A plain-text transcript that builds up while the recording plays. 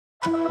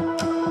Hey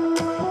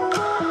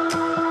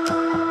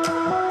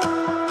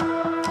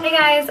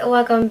guys,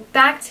 welcome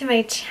back to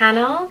my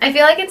channel. I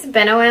feel like it's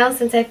been a while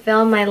since I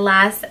filmed my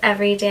last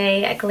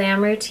everyday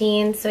glam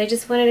routine, so I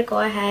just wanted to go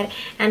ahead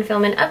and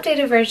film an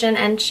updated version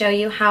and show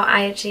you how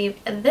I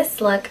achieved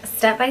this look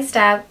step by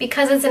step.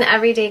 Because it's an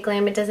everyday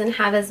glam, it doesn't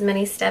have as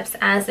many steps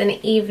as an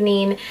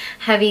evening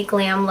heavy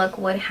glam look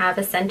would have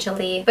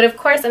essentially. But of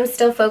course, I'm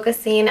still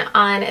focusing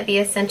on the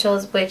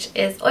essentials, which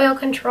is oil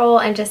control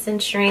and just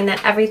ensuring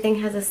that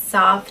everything has a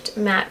soft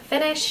matte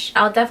finish.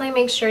 I'll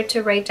definitely make sure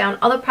to write down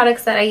all the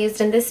products that I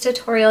used in this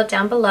tutorial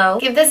down below.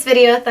 Give this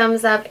video a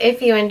thumbs up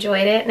if you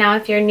enjoyed it. Now,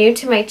 if you're new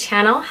to my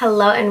channel,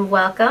 hello and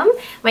welcome.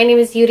 My name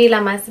is Yuri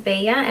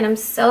Lamasbella and I'm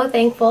so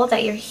thankful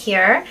that you're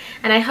here,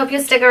 and I hope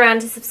you'll stick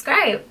around to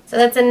subscribe. So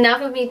that's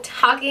enough of me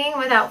talking.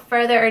 Without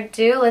further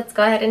ado, let's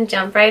go ahead and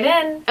jump right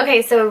in.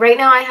 Okay, so right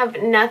now I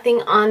have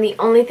nothing on. The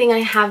only thing I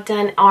have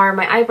done are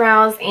my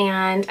eyebrows,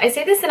 and I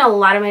say this in a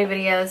lot of my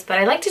videos, but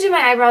I like to do my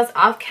eyebrows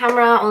off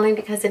camera only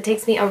because it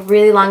takes me a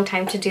really long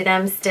time to do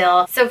them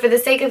still. So for the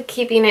sake of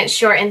keeping it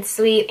short and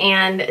sweet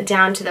and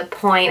down to the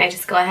point, I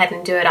just go ahead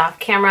and do it off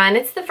camera, and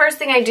it's the first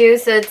thing I do,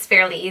 so it's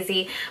fairly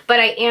easy. But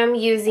I am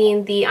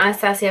using the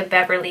Anastasia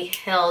Beverly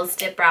Hills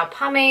Dip Brow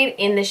Pomade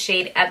in the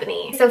shade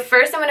Ebony. So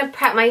first I'm going to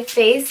prep my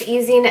face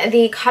using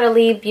the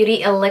Caudalie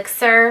Beauty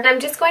Elixir, and I'm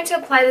just going to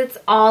apply this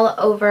all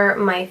over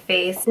my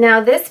face.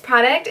 Now this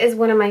product is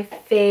one of my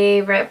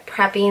favorite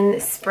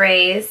prepping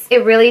sprays.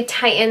 It really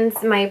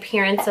tightens my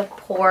appearance of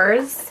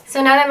pores.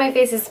 So now that my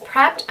face is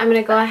prepped, I'm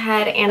going to go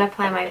ahead and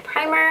apply my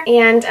primer,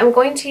 and I'm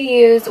going to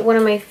use one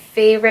of my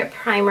favorite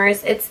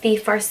primers. It's the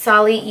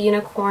Farsali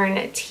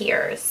Unicorn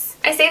Tears.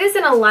 I say this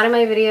in a lot of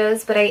my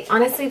videos, but I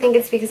honestly think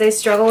it's because I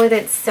struggle with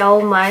it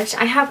so much.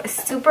 I have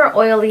super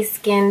oily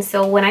skin,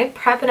 so when I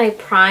prep and I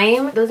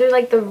prime, those are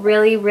like the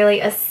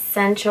really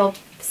essential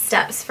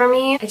steps for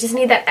me. I just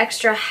need that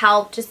extra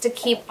help just to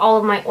keep all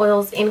of my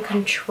oils in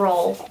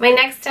control. My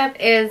next step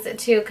is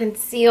to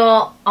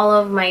conceal all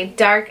of my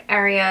dark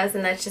areas,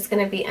 and that's just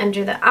going to be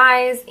under the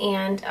eyes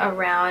and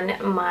around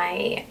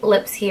my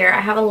lips here. I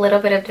have a little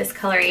bit of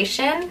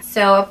discoloration,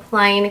 so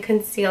applying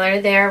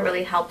concealer there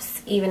really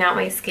helps even out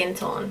my skin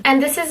tone.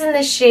 And this is in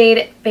the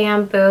shade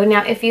Bamboo.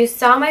 Now if you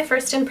saw my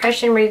first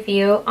impression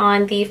review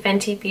on the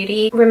Fenty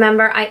Beauty,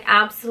 remember I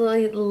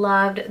absolutely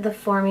loved the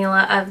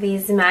formula of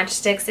these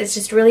matchsticks. It's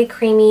just really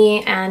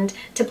creamy, and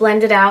to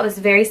blend it out is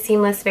very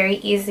seamless, very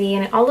easy,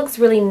 and it all looks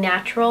really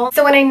natural.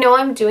 So when I know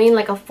I'm doing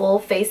like a full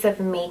face of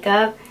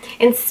makeup,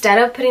 instead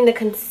of putting the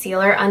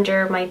concealer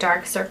under my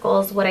dark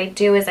circles, what I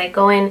do is I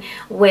go in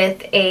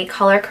with a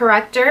color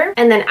corrector,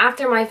 and then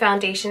after my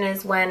foundation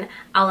is when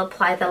I'll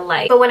apply the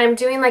light. But when I'm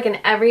doing like an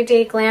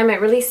everyday glam, it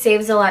really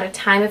saves a lot of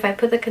time if I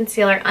put the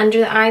concealer under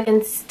the eye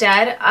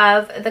instead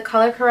of the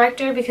color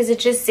corrector, because it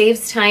just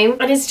saves time,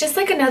 and it's just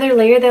like another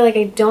layer that like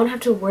I don't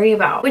have to worry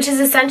about, which is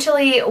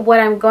essentially what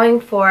I'm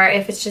going for.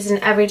 If it's just an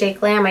everyday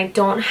glam, I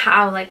don't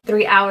have like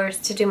 3 hours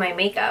to do my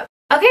makeup.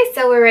 Okay,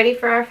 so we're ready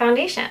for our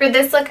foundation. For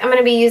this look, I'm going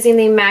to be using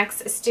the MAC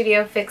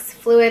Studio Fix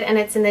Fluid, and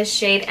it's in the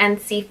shade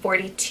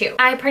NC42.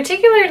 I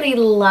particularly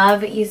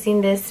love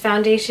using this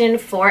foundation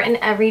for an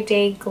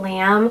everyday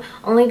glam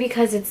only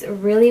because it's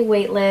really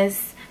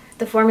weightless.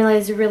 The formula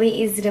is really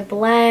easy to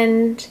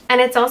blend, and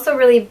it's also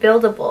really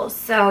buildable,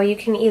 so you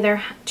can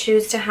either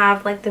choose to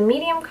have like the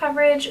medium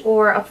coverage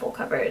or a full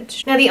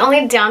coverage. Now the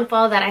only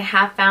downfall that I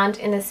have found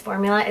in this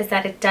formula is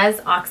that it does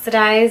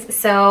oxidize,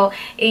 so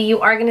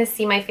you are going to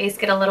see my face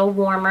get a little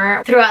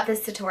warmer throughout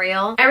this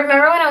tutorial. I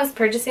remember when I was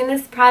purchasing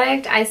this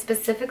product, I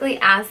specifically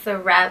asked the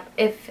rep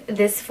if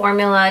this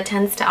formula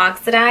tends to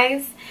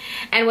oxidize,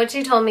 and what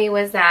she told me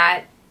was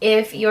that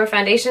if your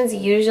foundations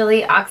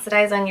usually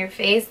oxidize on your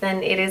face,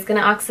 then it is going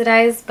to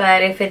oxidize,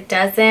 but if it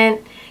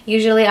doesn't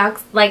usually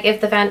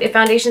if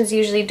foundations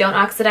usually don't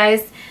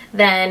oxidize,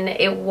 then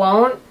it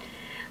won't,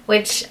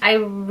 which I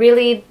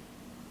really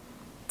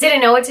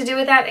didn't know what to do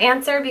with that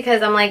answer,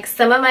 because I'm like,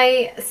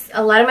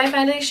 a lot of my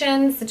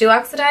foundations do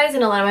oxidize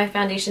and a lot of my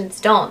foundations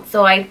don't,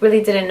 so I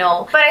really didn't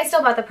know. But I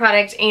still bought the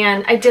product,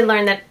 and I did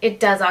learn that it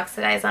does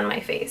oxidize on my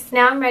face.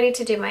 Now I'm ready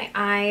to do my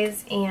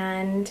eyes,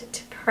 and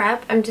to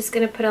prep, I'm just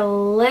going to put a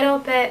little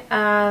bit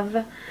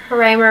of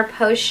Primer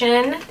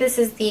Potion. This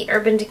is the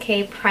Urban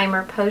Decay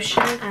Primer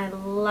Potion. I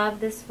love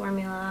this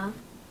formula.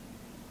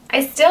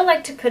 I still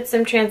like to put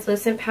some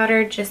translucent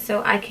powder just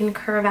so I can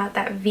curve out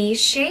that V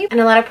shape,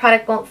 and a lot of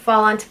product won't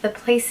fall onto the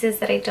places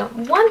that I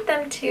don't want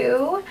them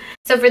to.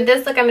 So for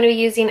this look, I'm going to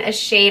be using a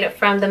shade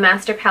from the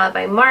Master Palette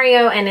by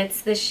Mario, and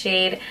it's the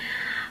shade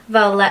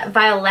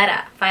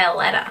Violetta.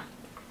 I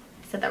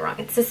said that wrong.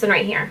 It's this one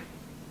right here.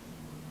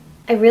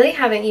 I really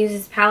haven't used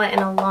this palette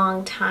in a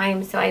long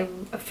time, so I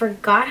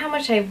forgot how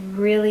much I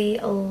really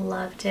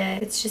loved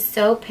it. It's just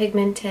so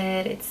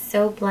pigmented, it's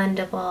so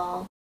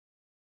blendable.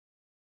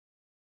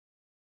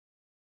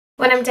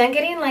 When I'm done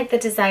getting like the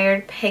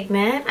desired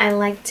pigment, I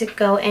like to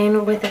go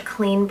in with a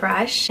clean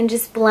brush and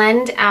just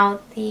blend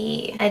out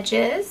the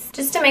edges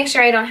just to make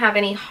sure I don't have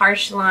any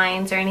harsh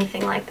lines or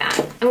anything like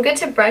that. I'm good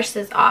to brush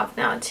this off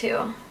now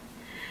too.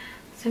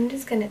 So I'm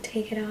just going to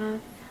take it off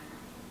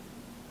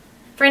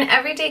For an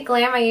everyday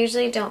glam, I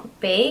usually don't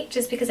bake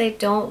just because I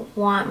don't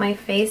want my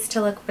face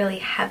to look really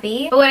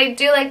heavy. But what I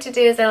do like to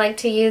do is I like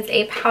to use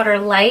a powder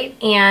light,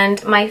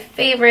 and my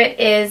favorite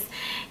is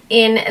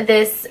in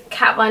this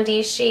Kat Von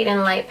D Shade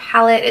and Light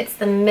palette. It's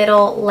the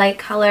middle light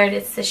colored.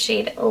 It's the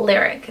shade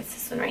Lyric. It's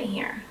this one right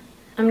here.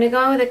 I'm going to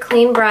go in with a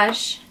clean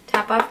brush,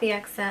 tap off the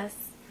excess,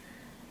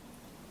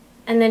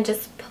 and then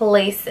just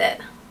place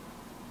it.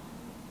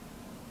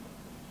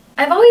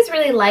 I've always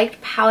really liked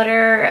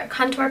powder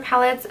contour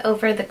palettes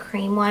over the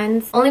cream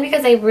ones, only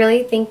because I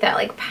really think that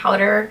like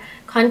powder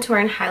contour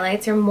and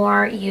highlights are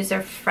more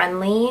user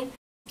friendly.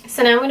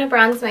 So now I'm going to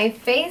bronze my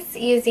face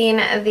using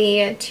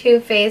the Too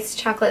Faced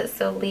Chocolate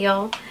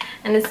Soleil,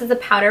 and this is a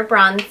powder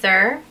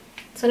bronzer.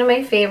 It's one of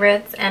my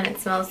favorites and it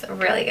smells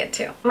really good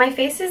too. My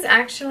face is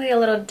actually a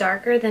little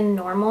darker than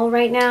normal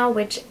right now,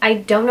 which I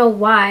don't know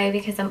why,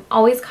 because I'm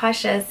always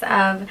cautious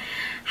of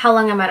how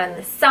long I'm out in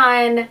the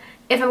sun.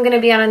 If I'm going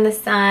to be out in the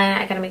sun,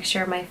 I got to make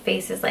sure my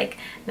face is like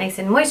nice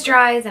and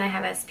moisturized and I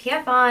have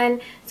SPF on.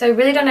 So I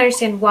really don't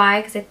understand why,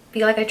 because I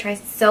feel like I try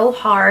so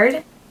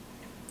hard.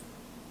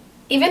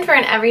 Even for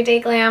an everyday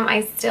glam,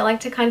 I still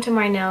like to contour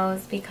my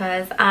nose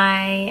because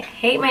I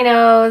hate my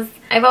nose.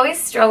 I've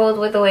always struggled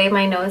with the way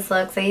my nose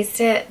looks.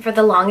 For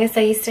the longest,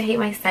 I used to hate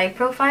my side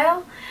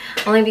profile,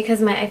 only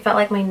because I felt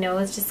like my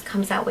nose just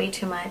comes out way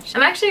too much.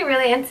 I'm actually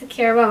really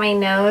insecure about my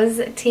nose,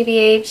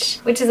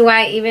 TBH, which is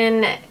why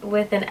even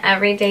with an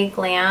everyday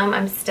glam,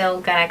 I'm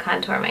still gonna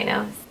contour my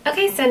nose.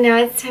 Okay, so now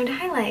it's time to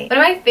highlight. One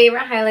of my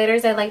favorite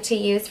highlighters I like to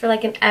use for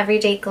like an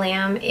everyday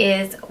glam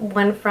is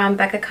one from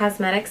Becca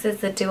Cosmetics.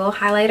 It's the Duo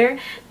Highlighter.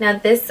 Now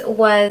this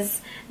was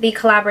the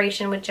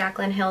collaboration with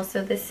Jaclyn Hill,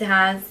 so this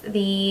has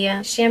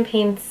the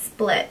Champagne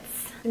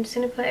Splits. I'm just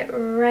going to put it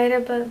right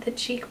above the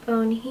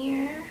cheekbone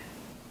here.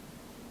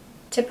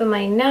 Tip of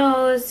my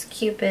nose,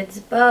 Cupid's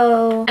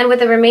bow. And with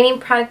the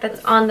remaining product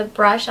that's on the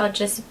brush, I'll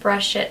just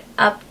brush it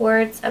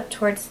upwards, up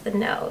towards the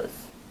nose.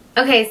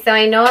 Okay, so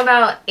I know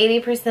about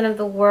 80% of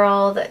the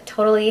world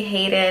totally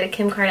hated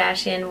Kim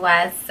Kardashian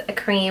West's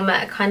Creme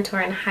contour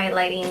and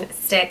highlighting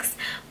sticks,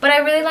 but I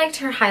really liked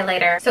her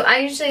highlighter. So I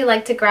usually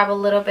like to grab a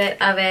little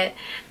bit of it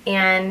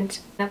and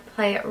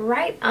apply it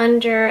right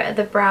under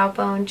the brow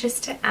bone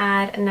just to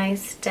add a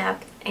nice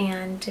depth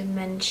and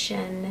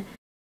dimension.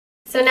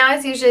 So now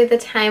is usually the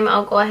time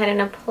I'll go ahead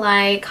and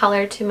apply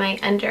color to my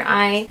under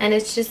eye, and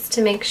it's just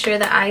to make sure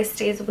the eye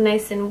stays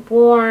nice and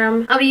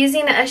warm. I'll be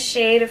using a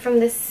shade from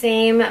the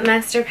same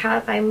Master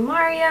Palette by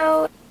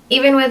Mario.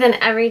 Even with an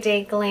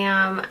everyday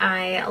glam,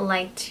 I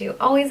like to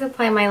always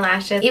apply my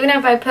lashes. Even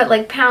if I put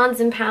like pounds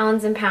and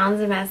pounds and pounds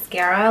of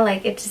mascara,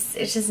 like it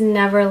just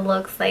never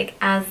looks like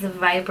as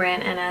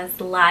vibrant and as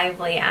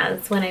lively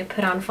as when I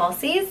put on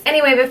falsies.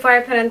 Anyway, before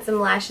I put on some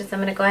lashes, I'm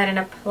going to go ahead and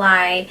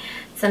apply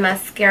some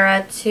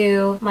mascara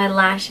to my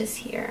lashes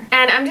here.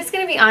 And I'm just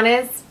going to be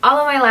honest, all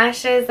of my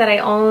lashes that I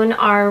own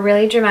are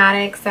really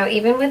dramatic, so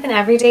even with an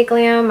everyday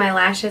glam, my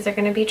lashes are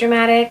going to be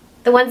dramatic.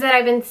 The ones that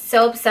I've been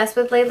so obsessed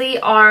with lately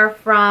are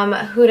from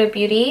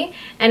HudaBeauty,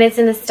 and it's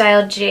in the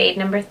style Jade,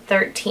 number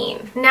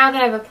 13. Now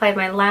that I've applied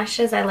my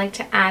lashes, I like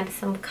to add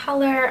some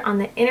color on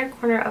the inner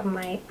corner of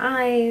my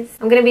eyes.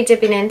 I'm going to be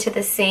dipping into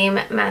the same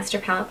Master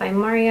Palette by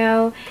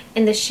Mario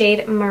in the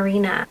shade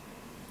Marina.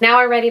 Now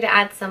we're ready to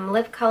add some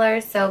lip color.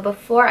 So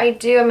before I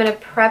do, I'm going to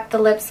prep the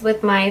lips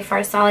with my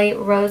Farsali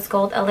Rose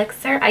Gold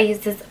Elixir. I use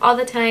this all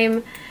the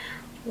time,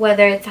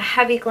 whether it's a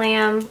heavy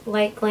glam,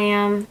 light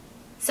glam.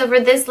 So for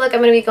this look, I'm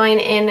going to be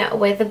going in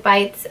with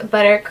Bites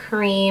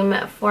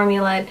Buttercream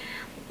Formula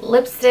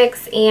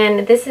lipsticks,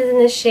 and this is in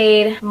the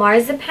shade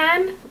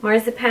Marzipan. I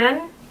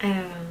don't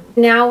know.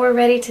 Now we're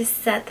ready to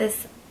set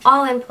this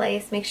all in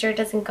place. Make sure it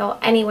doesn't go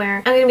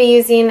anywhere. I'm going to be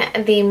using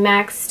the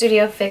MAC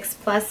Studio Fix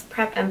Plus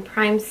Prep and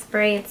Prime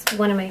Spray. It's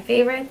one of my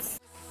favorites.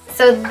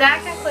 So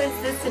that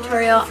concludes this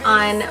tutorial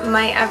on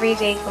my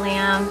everyday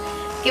glam.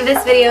 Give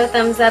this video a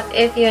thumbs up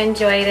if you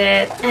enjoyed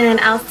it, and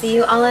I'll see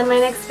you all in my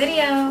next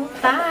video.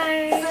 Bye!